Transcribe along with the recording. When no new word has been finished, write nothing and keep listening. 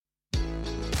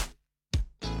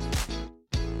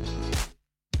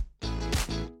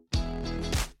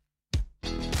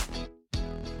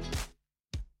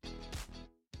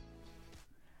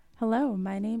Hello,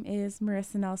 my name is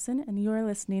Marissa Nelson, and you are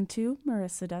listening to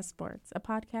Marissa Does Sports, a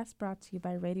podcast brought to you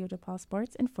by Radio DePaul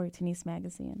Sports and 14 East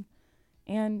Magazine.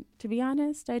 And to be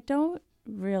honest, I don't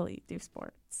really do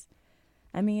sports.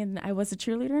 I mean, I was a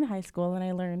cheerleader in high school, and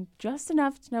I learned just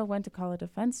enough to know when to call a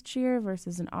defense cheer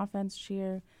versus an offense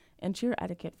cheer and cheer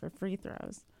etiquette for free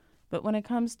throws. But when it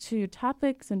comes to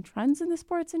topics and trends in the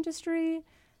sports industry,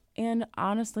 and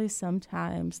honestly,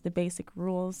 sometimes the basic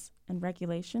rules and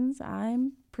regulations,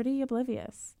 I'm pretty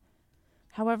oblivious.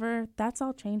 However, that's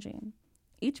all changing.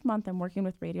 Each month, I'm working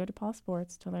with Radio DePaul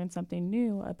Sports to learn something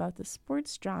new about the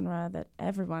sports genre that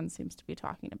everyone seems to be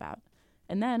talking about.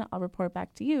 And then I'll report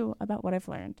back to you about what I've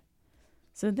learned.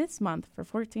 So this month, for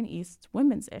 14 East's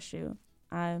women's issue,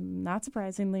 I'm not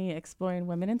surprisingly exploring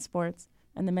women in sports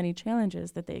and the many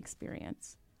challenges that they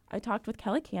experience. I talked with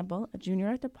Kelly Campbell, a junior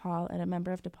at DePaul and a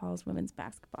member of DePaul's women's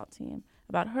basketball team,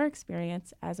 about her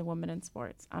experience as a woman in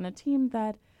sports on a team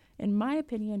that, in my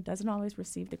opinion, doesn't always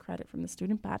receive the credit from the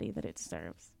student body that it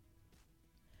deserves.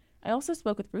 I also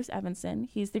spoke with Bruce Evanson.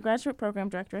 He's the graduate program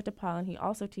director at DePaul, and he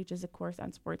also teaches a course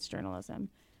on sports journalism.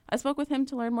 I spoke with him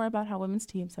to learn more about how women's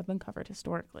teams have been covered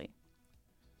historically.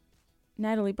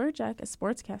 Natalie Burjack, a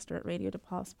sportscaster at Radio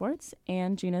DePaul Sports,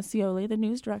 and Gina Scioli, the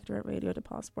news director at Radio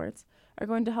DePaul Sports, are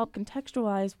going to help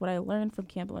contextualize what I learned from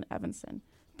Campbell and Evanson,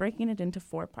 breaking it into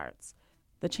 4 parts: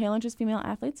 the challenges female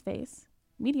athletes face,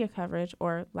 media coverage,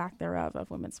 or lack thereof,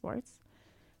 of women's sports,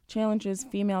 challenges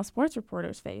female sports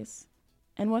reporters face,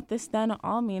 and what this then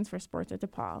all means for sports at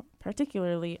DePaul,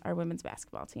 particularly our women's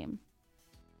basketball team.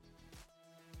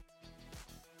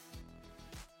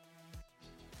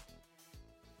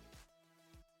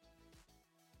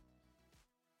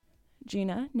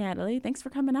 Gina, Natalie, thanks for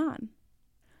coming on.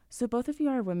 So both of you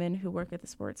are women who work at the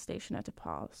sports station at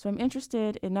DePaul, so I'm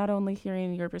interested in not only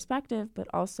hearing your perspective, but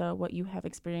also what you have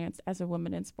experienced as a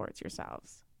woman in sports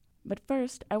yourselves. But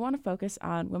first, I want to focus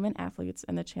on women athletes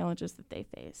and the challenges that they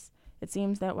face. It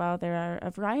seems that while there are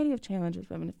a variety of challenges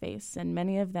women face, and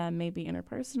many of them may be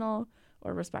interpersonal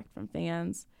or respect from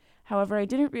fans, however, I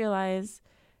didn't realize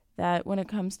that when it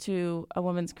comes to a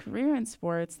woman's career in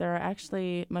sports, there are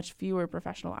actually much fewer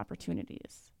professional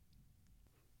opportunities.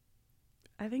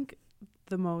 I think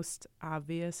the most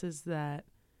obvious is that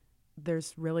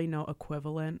there's really no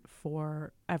equivalent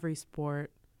for every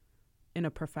sport in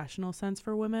a professional sense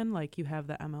for women. Like, you have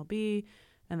the MLB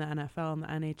and the NFL and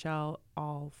the NHL,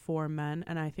 all for men.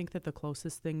 And I think that the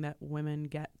closest thing that women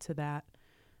get to that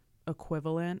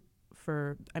equivalent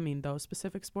for, those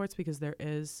specific sports, because there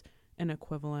is an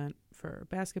equivalent for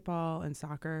basketball and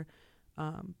soccer,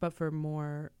 but for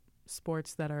more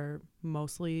sports that are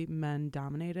mostly men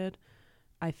dominated,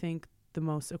 I think the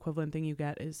most equivalent thing you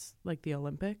get is like the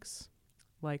Olympics.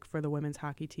 Like for the women's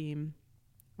hockey team,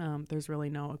 there's really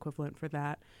no equivalent for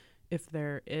that. If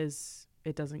there is,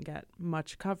 it doesn't get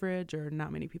much coverage or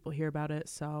not many people hear about it.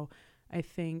 So I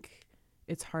think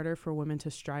it's harder for women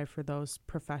to strive for those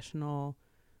professional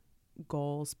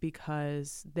goals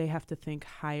because they have to think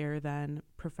higher than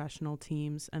professional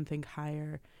teams and think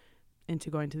higher into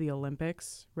going to the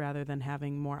Olympics rather than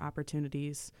having more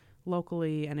opportunities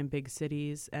locally and in big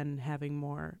cities and having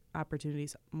more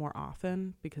opportunities more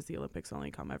often, because the Olympics only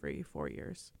come every 4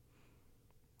 years.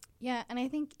 Yeah, and I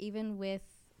think even with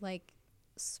like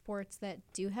sports that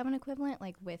do have an equivalent,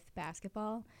 like with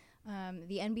basketball,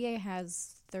 the NBA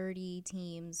has 30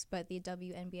 teams, but the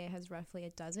WNBA has roughly a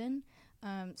dozen.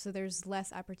 So there's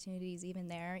less opportunities even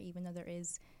there, even though there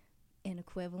is an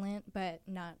equivalent, but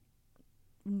not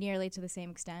nearly to the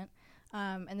same extent.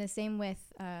 And the same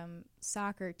with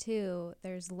soccer, too.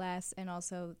 There's less, and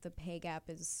also the pay gap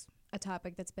is a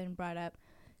topic that's been brought up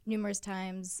numerous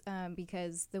times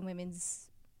because the women's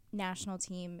national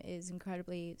team is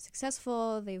incredibly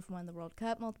successful. They've won the World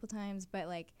Cup multiple times, but,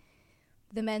 like,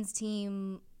 the men's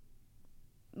team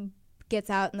gets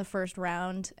out in the first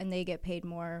round, and they get paid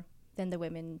more than the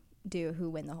women do who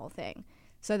win the whole thing.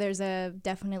 So there's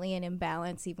definitely an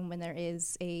imbalance, even when there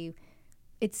is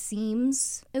it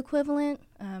seems equivalent,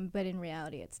 but in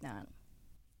reality it's not.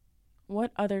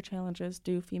 What other challenges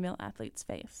do female athletes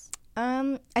face?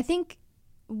 I think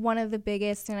one of the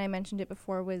biggest, and I mentioned it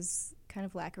before, was kind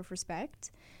of lack of respect.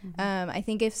 Mm-hmm. I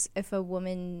think if a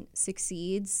woman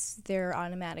succeeds, they're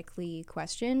automatically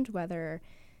questioned whether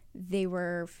they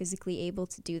were physically able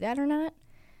to do that or not.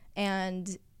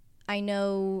 And I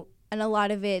know, and a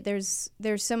lot of it, there's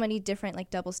so many different like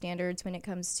double standards when it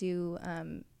comes to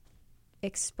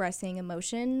expressing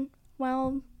emotion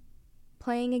while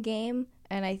playing a game.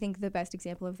 And I think the best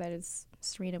example of that is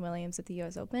Serena Williams at the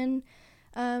U.S. Open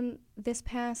this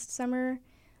past summer.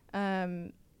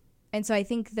 And so I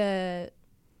think the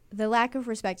the lack of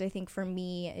respect, I think, for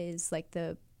me is like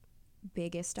the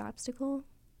biggest obstacle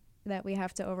that we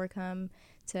have to overcome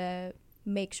to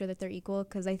make sure that they're equal.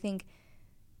 Because I think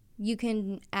you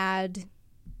can add,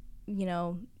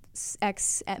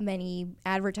 X at many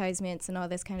advertisements and all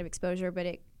this kind of exposure,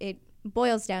 but it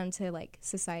boils down to like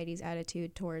society's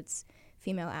attitude towards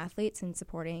female athletes and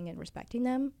supporting and respecting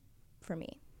them, for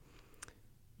me.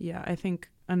 Yeah, I think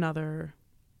another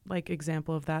like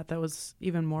example of that was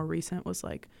even more recent was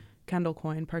like Kendall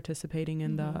Coyne participating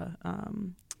in the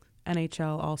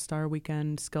NHL All-Star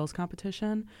Weekend skills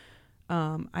competition.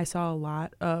 I saw a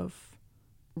lot of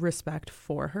respect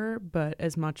for her, but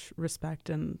as much respect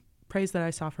and praise that I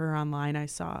saw for her online, I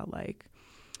saw like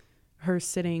her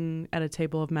sitting at a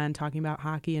table of men talking about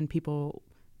hockey and people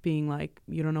being like,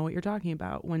 you don't know what you're talking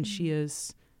about, when she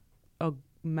is a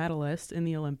medalist in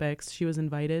the Olympics. She was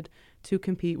invited to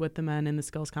compete with the men in the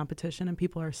skills competition, and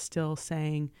people are still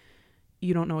saying,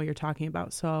 you don't know what you're talking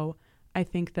about. So I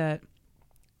think that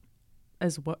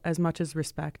as much as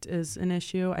respect is an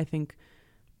issue, I think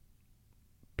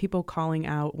people calling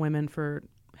out women for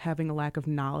having a lack of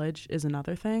knowledge is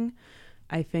another thing.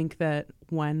 I think that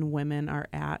when women are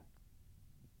at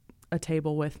a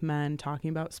table with men talking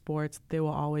about sports, they will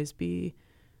always be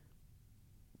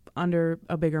under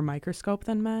a bigger microscope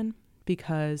than men,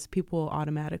 because people will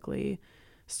automatically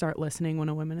start listening when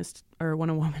a woman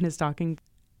is talking,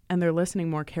 and they're listening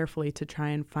more carefully to try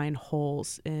and find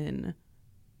holes in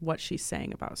what she's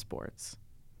saying about sports.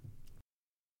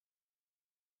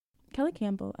 Kelly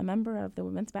Campbell, a member of the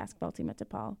women's basketball team at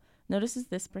DePaul, notices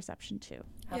this perception too.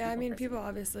 People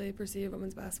obviously perceive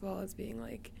women's basketball as being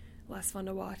like less fun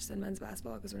to watch than men's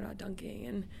basketball because we're not dunking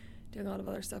and doing a lot of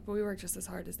other stuff, but we work just as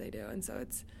hard as they do, and so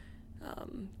it's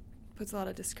puts a lot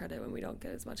of discredit when we don't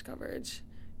get as much coverage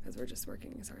because we're just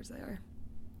working as hard as they are.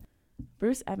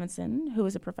 Bruce Evanson, who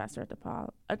is a professor at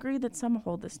DePaul, agreed that some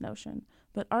hold this notion,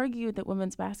 but argued that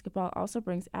women's basketball also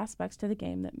brings aspects to the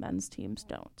game that men's teams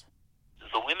don't.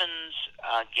 The women's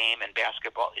game in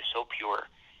basketball is so pure.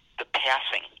 The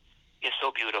passing is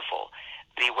so beautiful.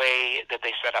 The way that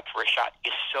they set up for a shot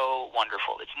is so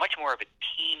wonderful. It's much more of a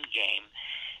team game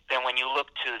than when you look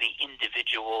to the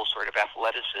individual sort of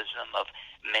athleticism of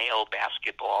male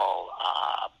basketball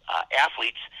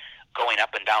athletes going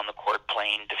up and down the court,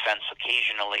 playing defense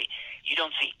occasionally. You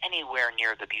don't see anywhere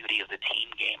near the beauty of the team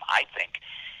game, I think,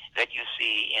 that you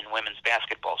see in women's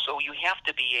basketball. So you have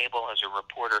to be able, as a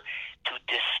reporter, to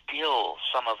distill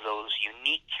some of those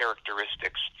unique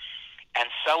characteristics and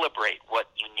celebrate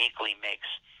what uniquely makes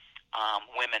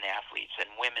women athletes and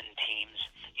women teams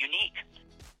unique.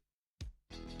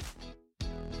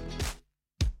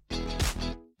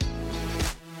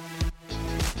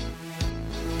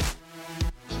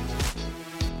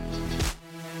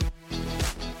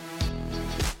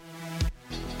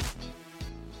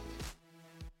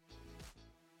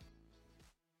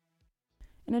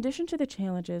 In addition to the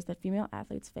challenges that female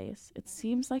athletes face, it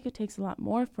seems like it takes a lot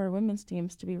more for women's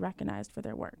teams to be recognized for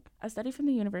their work. A study from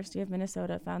the University of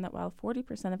Minnesota found that while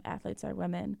 40% of athletes are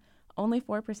women, only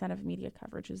 4% of media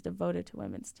coverage is devoted to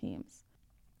women's teams.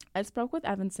 I spoke with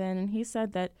Evanson, and he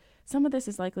said that some of this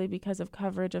is likely because of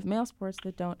coverage of male sports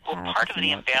that don't have... Well, part of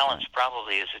the imbalance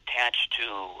probably is attached to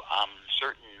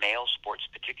certain male sports,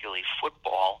 particularly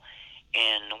football,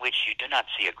 in which you do not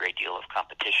see a great deal of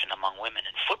competition among women.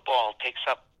 And football takes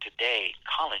up today,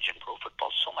 college and pro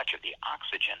football, so much of the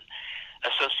oxygen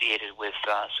associated with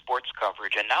sports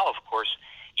coverage. And now, of course,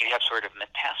 you have sort of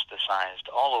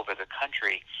metastasized all over the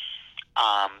country.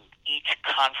 Each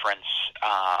conference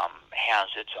has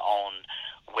its own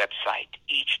website.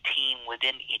 Each team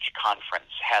within each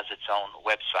conference has its own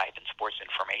website and sports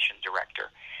information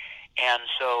director. And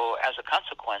so, as a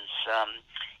consequence,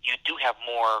 you do have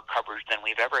more coverage than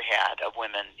we've ever had of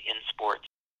women in sports.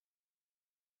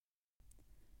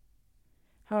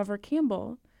 However,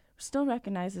 Campbell still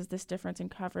recognizes this difference in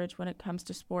coverage when it comes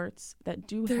to sports that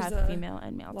do have female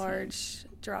and male teams. There's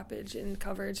a large droppage in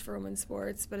coverage for women's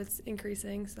sports, but it's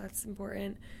increasing, so that's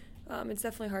important. It's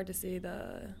definitely hard to see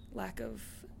the lack of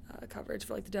coverage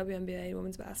for like the WNBA and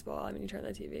women's basketball. I mean, you turn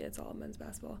on the TV, it's all men's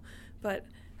basketball. But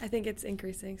I think it's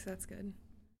increasing, so that's good.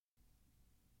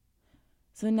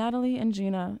 So Natalie and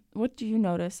Gina, what do you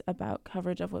notice about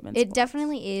coverage of women's sports? It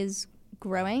definitely is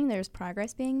growing. There's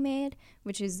progress being made,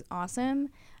 which is awesome.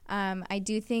 I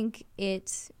do think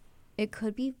it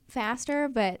could be faster,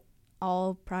 but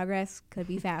all progress could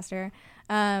be faster.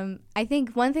 I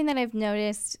think one thing that I've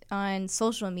noticed on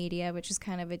social media, which is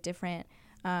kind of a different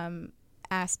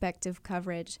aspect of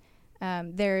coverage,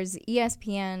 there's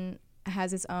ESPN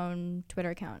has its own Twitter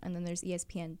account, and then there's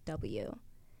ESPNW,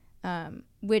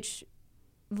 which,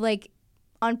 like,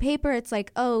 on paper it's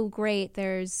like, oh, great,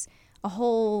 there's a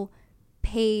whole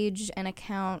page and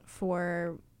account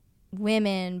for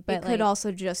women, but it could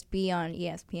also just be on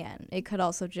ESPN. It could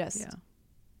also just,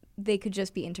 they could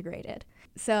just be integrated.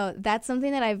 So that's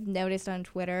something that I've noticed on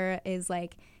Twitter is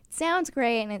like, it sounds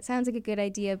great and it sounds like a good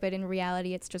idea, but in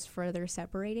reality it's just further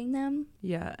separating them.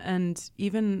 Yeah, and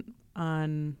even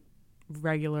on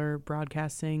regular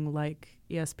broadcasting like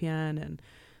ESPN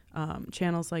and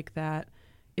channels like that,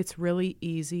 it's really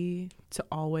easy to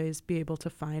always be able to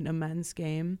find a men's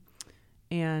game,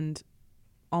 and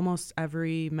almost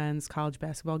every men's college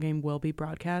basketball game will be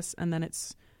broadcast, and then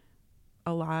it's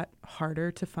a lot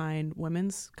harder to find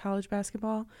women's college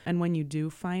basketball. And when you do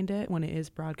find it, when it is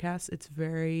broadcast, it's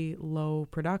very low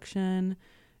production.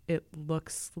 It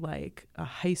looks like a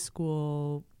high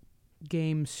school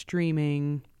game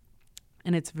streaming,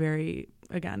 and it's very,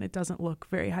 again, it doesn't look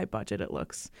very high budget. It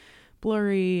looks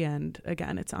blurry, and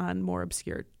again, it's on more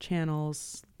obscure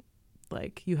channels.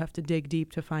 Like, you have to dig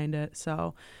deep to find it.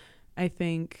 So I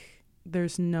think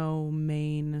there's no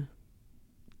main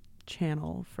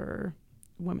channel for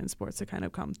women's sports to kind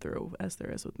of come through as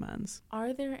there is with men's.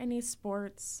 Are there any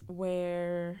sports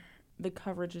where the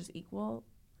coverage is equal?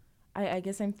 I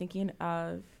guess I'm thinking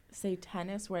of, say,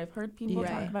 tennis, where I've heard people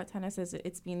talk about tennis as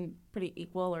it's being pretty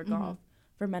equal, or golf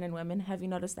for men and women. Have you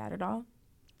noticed that at all?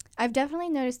 I've definitely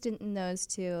noticed it in those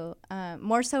two,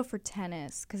 more so for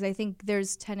tennis, because I think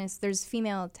there's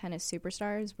female tennis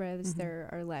superstars, whereas there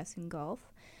are less in golf,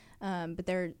 but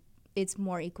it's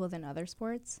more equal than other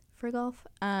sports for golf.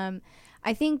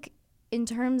 I think in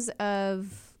terms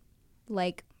of,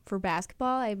 like, for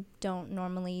basketball, I don't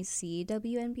normally see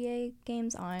WNBA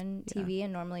games on TV,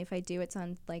 and normally if I do, it's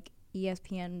on, like,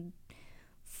 ESPN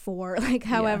 4, like,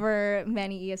 however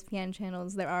many ESPN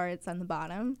channels there are, it's on the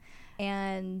bottom.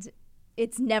 And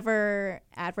it's never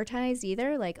advertised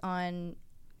either, like on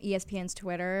ESPN's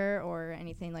Twitter or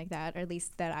anything like that, or at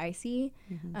least that I see,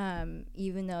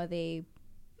 even though they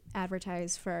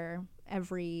advertise for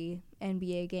every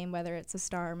NBA game, whether it's a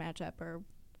star matchup or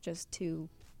just two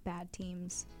bad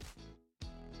teams.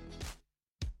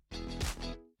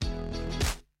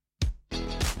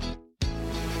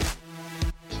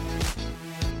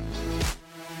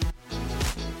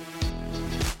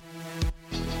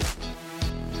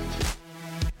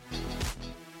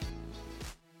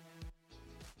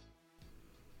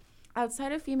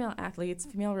 Outside of female athletes,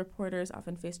 female reporters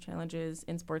often face challenges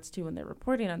in sports too when they're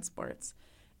reporting on sports.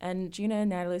 And Gina and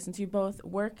Natalie, since you both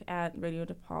work at Radio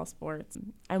DePaul Sports,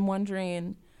 I'm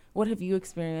wondering, what have you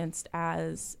experienced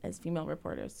as female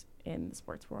reporters in the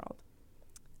sports world?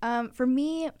 For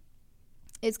me,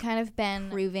 it's kind of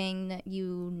been proving that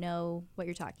you know what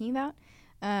you're talking about.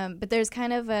 But there's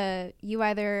kind of you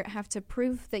either have to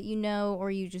prove that you know, or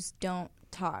you just don't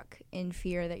talk in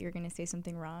fear that you're going to say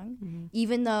something wrong.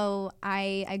 Even though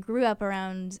I grew up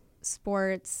around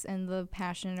sports and the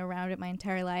passion around it my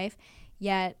entire life,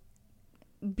 yet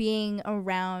being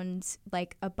around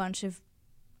like a bunch of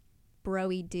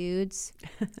bro-y dudes,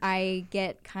 I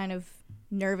get kind of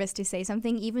nervous to say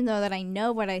something, even though that I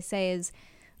know what I say is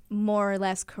more or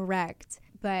less correct.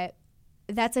 But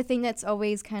that's a thing that's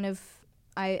always kind of,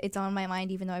 it's on my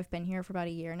mind, even though I've been here for about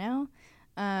a year now.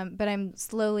 But I'm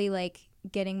slowly like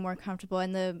getting more comfortable,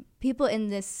 and the people in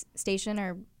this station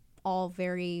are all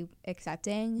very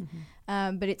accepting.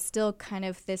 But it's still kind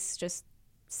of this just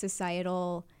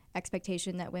societal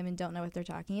expectation that women don't know what they're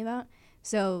talking about.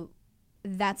 So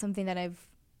that's something that I've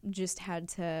just had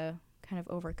to kind of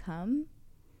overcome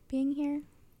being here.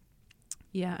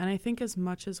 Yeah, and I think as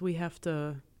much as we're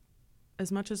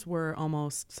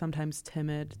almost sometimes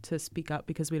timid to speak up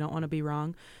because we don't want to be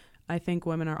wrong, I think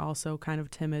women are also kind of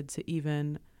timid to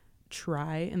even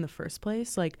try in the first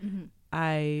place. Like,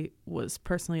 I was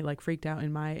personally like freaked out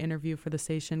in my interview for the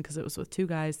station because it was with two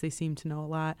guys. They seemed to know a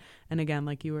lot. And again,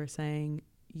 like you were saying,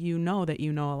 you know that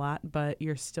you know a lot, but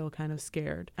you're still kind of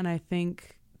scared. And I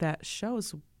think that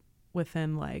shows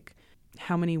within like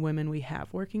how many women we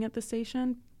have working at the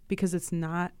station, because it's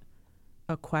not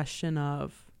a question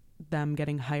of them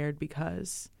getting hired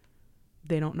because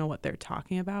they don't know what they're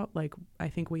talking about. Like, I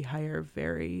think we hire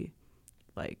very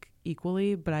like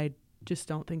equally, but I just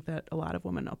don't think that a lot of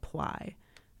women apply.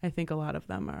 I think a lot of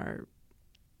them are,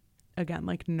 again,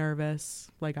 like nervous,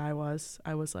 like I was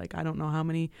like, I don't know how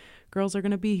many girls are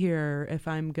going to be here if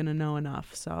I'm going to know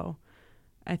enough. So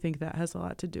I think that has a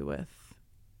lot to do with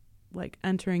like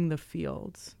entering the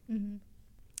fields.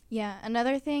 Yeah.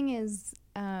 Another thing is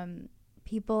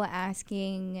people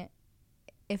asking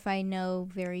if I know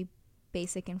very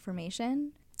basic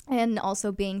information, and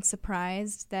also being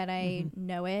surprised that I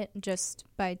know it just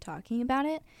by talking about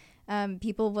it.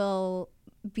 People will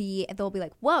they'll be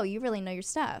like, whoa, you really know your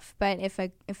stuff. But if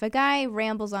a guy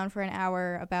rambles on for an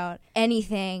hour about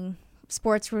anything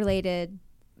sports related,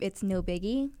 it's no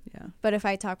biggie. Yeah. But if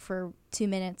I talk for 2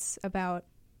 minutes about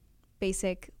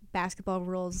basic basketball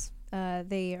rules,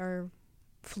 they are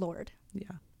floored.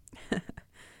 Yeah.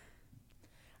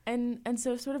 And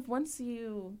so sort of once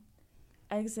you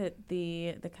exit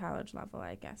the college level,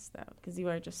 I guess, though, because you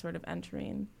are just sort of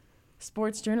entering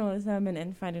sports journalism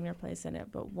and finding your place in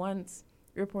it. But once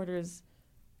reporters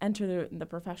enter the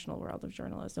professional world of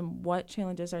journalism, what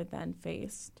challenges are then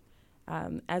faced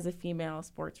as a female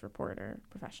sports reporter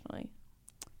professionally?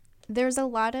 There's a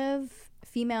lot of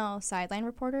female sideline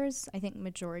reporters. I think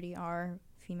majority are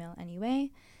female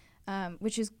anyway,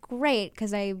 which is great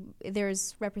because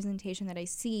there's representation that I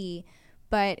see,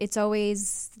 but it's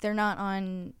always, they're not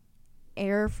on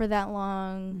air for that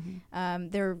long. Mm-hmm.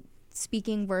 They're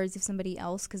speaking words of somebody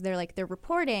else because they're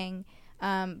reporting,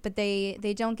 but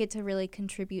they don't get to really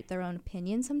contribute their own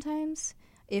opinion sometimes,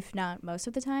 if not most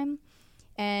of the time.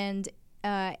 And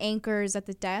anchors at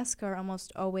the desk are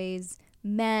almost always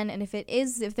men, and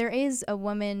if there is a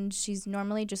woman, she's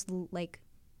normally just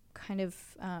kind of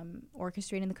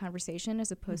orchestrating the conversation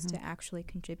as opposed to actually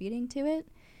contributing to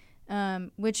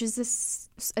it, which is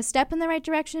a step in the right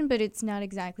direction, but it's not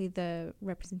exactly the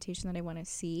representation that I want to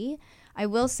see. I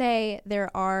will say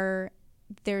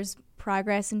there's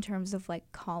progress in terms of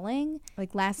calling.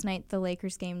 Like last night, the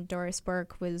Lakers game, Doris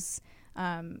Burke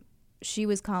she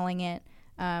was calling it,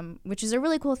 which is a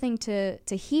really cool thing to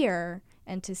hear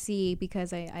and to see,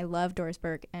 because I love Doris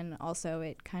Burke, and also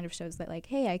it kind of shows that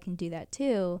hey, I can do that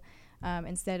too,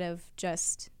 instead of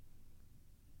just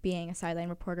being a sideline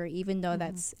reporter, even though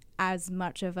that's as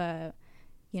much of a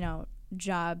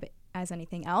job as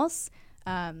anything else.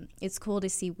 It's cool to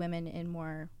see women in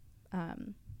more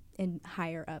in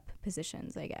higher up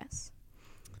positions, I guess.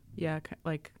 Yeah,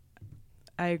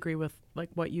 I agree with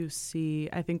what you see.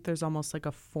 I think there's almost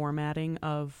a formatting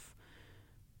of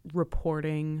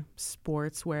reporting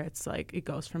sports where it's it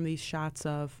goes from these shots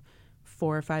of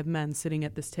 4 or 5 men sitting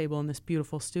at this table in this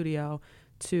beautiful studio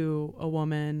to a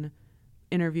woman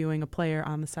interviewing a player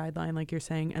on the sideline, like you're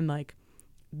saying, and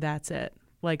that's it.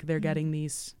 They're getting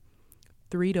these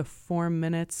 3 to 4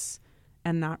 minutes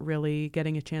and not really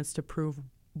getting a chance to prove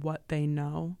what they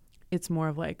know. It's more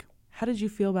of how did you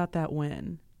feel about that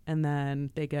win? And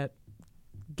then they get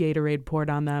Gatorade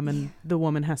poured on them, and the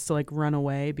woman has to run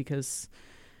away because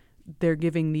they're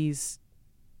giving these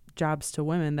jobs to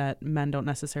women that men don't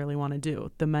necessarily want to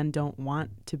do. The men don't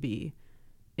want to be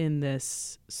in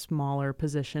this smaller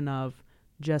position of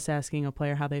just asking a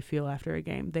player how they feel after a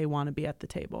game. They want to be at the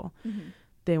table. Mm-hmm.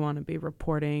 They want to be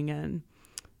reporting and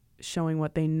showing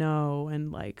what they know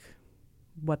and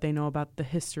what they know about the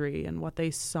history and what they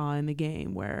saw in the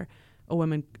game, where a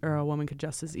woman could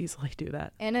just as easily do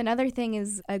that. And another thing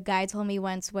is, a guy told me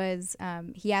once was,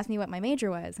 he asked me what my major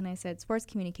was, and I said sports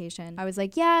communication. I was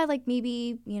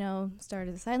maybe, start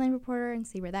as a sideline reporter and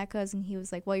see where that goes. And he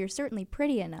was like, well, you're certainly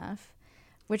pretty enough,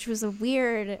 which was a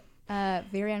weird,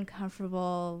 very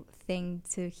uncomfortable thing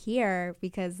to hear,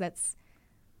 because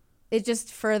it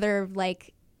just further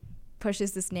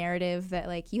pushes this narrative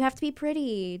that you have to be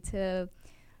pretty to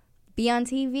be on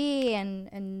TV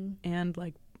and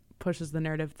pushes the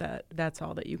narrative that that's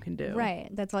all that you can do. Right.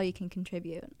 That's all you can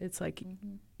contribute. It's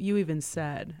you even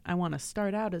said, I want to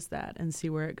start out as that and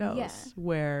see where it goes. Yeah.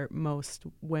 Where most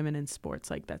women in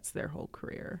sports, that's their whole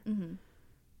career. Mm-hmm.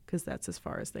 Because that's as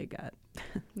far as they get.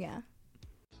 Yeah.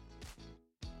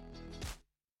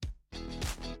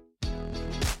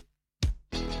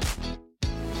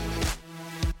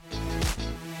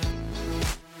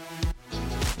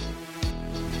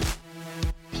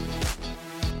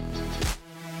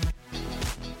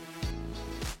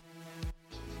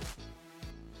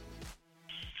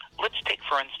 Let's take,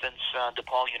 for instance,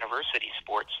 DePaul University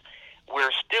sports,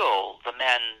 where still the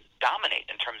men dominate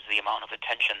in terms of the amount of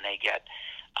attention they get.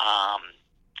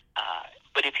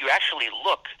 But if you actually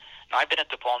look, now I've been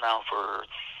at DePaul now for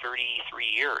 33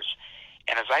 years,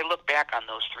 and as I look back on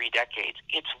those 3 decades,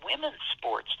 it's women's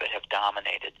sports that have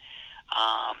dominated.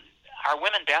 Our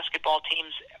women basketball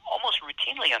teams, almost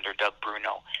routinely under Doug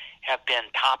Bruno, have been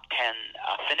top 10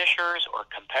 finishers or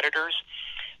competitors.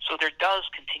 So there does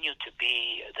continue to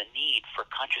be the need for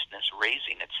consciousness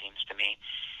raising, it seems to me.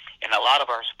 And a a lot of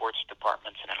our sports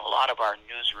departments and in a lot of our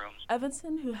newsrooms.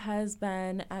 Evanson, who has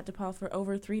been at DePaul for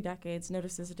over 3 decades,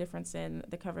 notices a difference in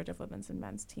the coverage of women's and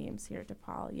men's teams here at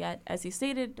DePaul. Yet, as he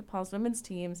stated, DePaul's women's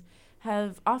teams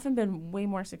have often been way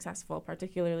more successful,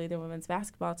 particularly the women's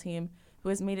basketball team, who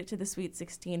has made it to the Sweet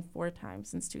 16 4 times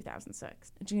since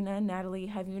 2006. Gina and Natalie,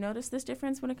 have you noticed this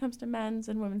difference when it comes to men's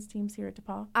and women's teams here at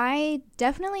DePaul? I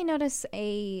definitely notice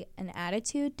an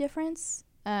attitude difference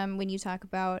when you talk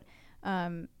about,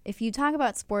 if you talk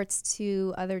about sports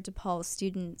to other DePaul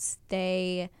students,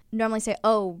 they normally say,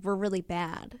 oh, we're really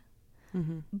bad.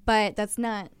 Mm-hmm. But that's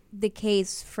not the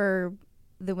case for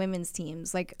the women's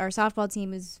teams. Like, our softball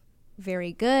team is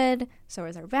very good, so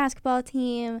is our basketball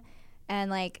team.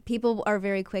 And, like, people are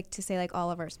very quick to say, like,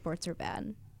 all of our sports are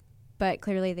bad. But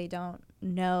clearly they don't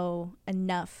know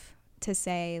enough to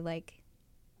say, like,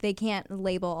 they can't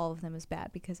label all of them as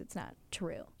bad because it's not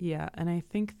true. Yeah, and I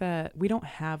think that we don't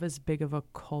have as big of a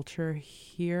culture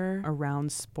here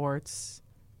around sports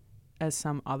as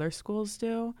some other schools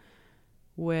do,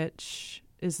 which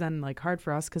is then, like, hard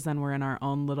for us because then we're in our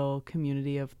own little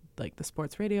community of, like, the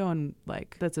sports radio, and,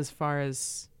 like, that's as far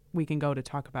as we can go to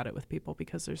talk about it with people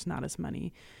because there's not as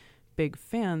many big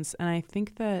fans. And I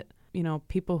think that, you know,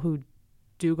 people who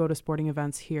do go to sporting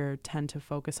events here tend to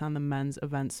focus on the men's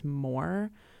events more,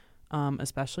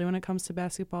 especially when it comes to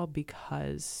basketball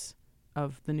because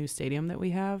of the new stadium that we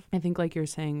have. I think, like you're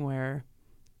saying, where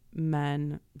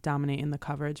men dominate in the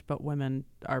coverage but women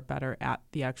are better at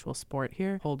the actual sport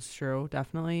here holds true,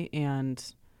 definitely. And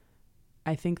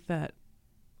I think that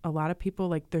a lot of people,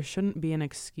 like, there shouldn't be an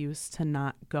excuse to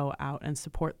not go out and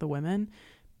support the women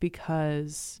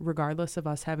because regardless of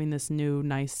us having this new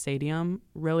nice stadium,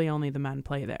 really only the men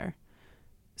play there.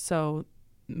 So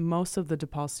most of the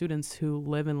DePaul students who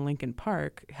live in Lincoln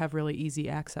Park have really easy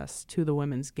access to the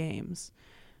women's games.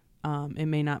 It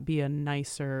may not be a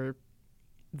nicer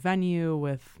venue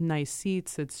with nice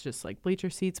seats. It's just like bleacher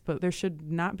seats, but there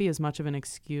should not be as much of an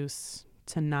excuse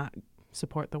to not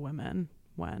support the women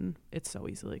when it's so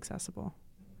easily accessible.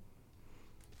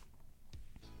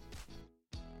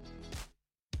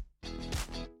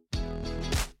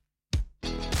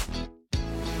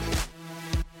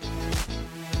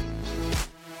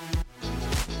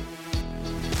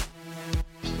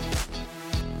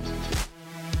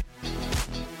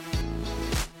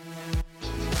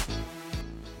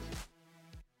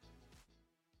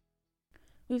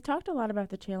 We've talked a lot about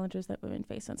the challenges that women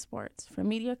face in sports, from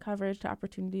media coverage to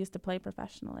opportunities to play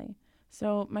professionally.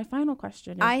 So my final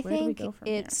question is, where do we go from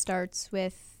here? I think it starts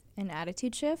with an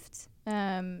attitude shift,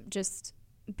 just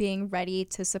being ready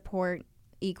to support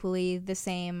equally the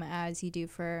same as you do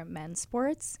for men's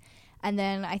sports. And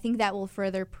then I think that will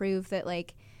further prove that,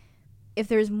 like, if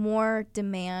there's more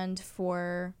demand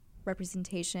for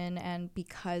representation and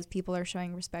because people are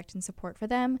showing respect and support for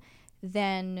them,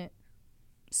 then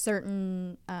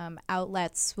certain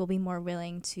outlets will be more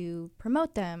willing to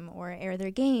promote them or air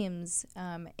their games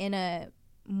in a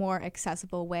more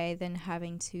accessible way than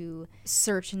having to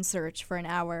search for an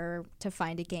hour to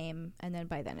find a game, and then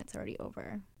by then it's already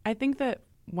over. I think that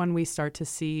when we start to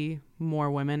see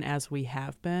more women, as we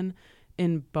have been,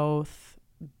 in both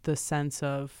the sense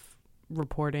of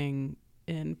reporting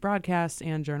in broadcast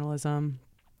and journalism,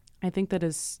 I think that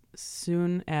as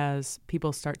soon as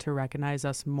people start to recognize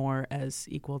us more as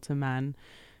equal to men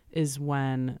is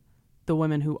when the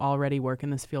women who already work in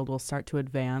this field will start to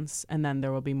advance, and then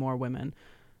there will be more women,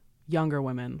 younger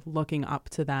women, looking up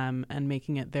to them and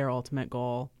making it their ultimate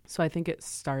goal. So I think it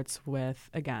starts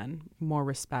with, again, more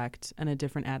respect and a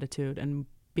different attitude and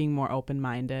being more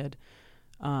open-minded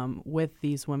with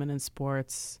these women in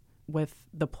sports, with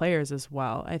the players as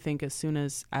well. I think as soon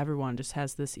as everyone just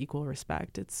has this equal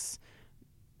respect, it's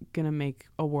going to make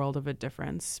a world of a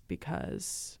difference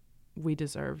because we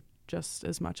deserve just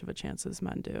as much of a chance as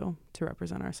men do to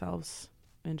represent ourselves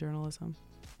in journalism.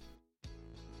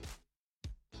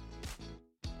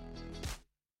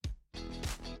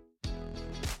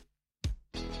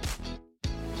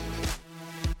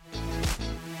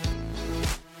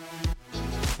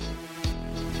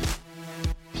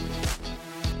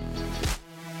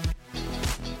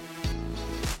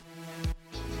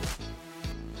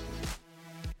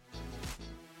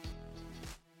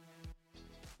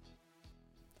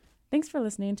 Thanks for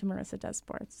listening to Marissa Does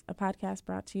Sports, a podcast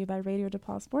brought to you by Radio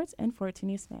DePaul Sports and 14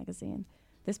 East Magazine.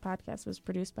 This podcast was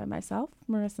produced by myself,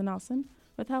 Marissa Nelson,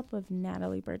 with help of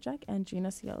Natalie Burjack and Gina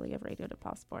Scioli of Radio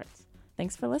DePaul Sports.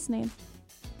 Thanks for listening.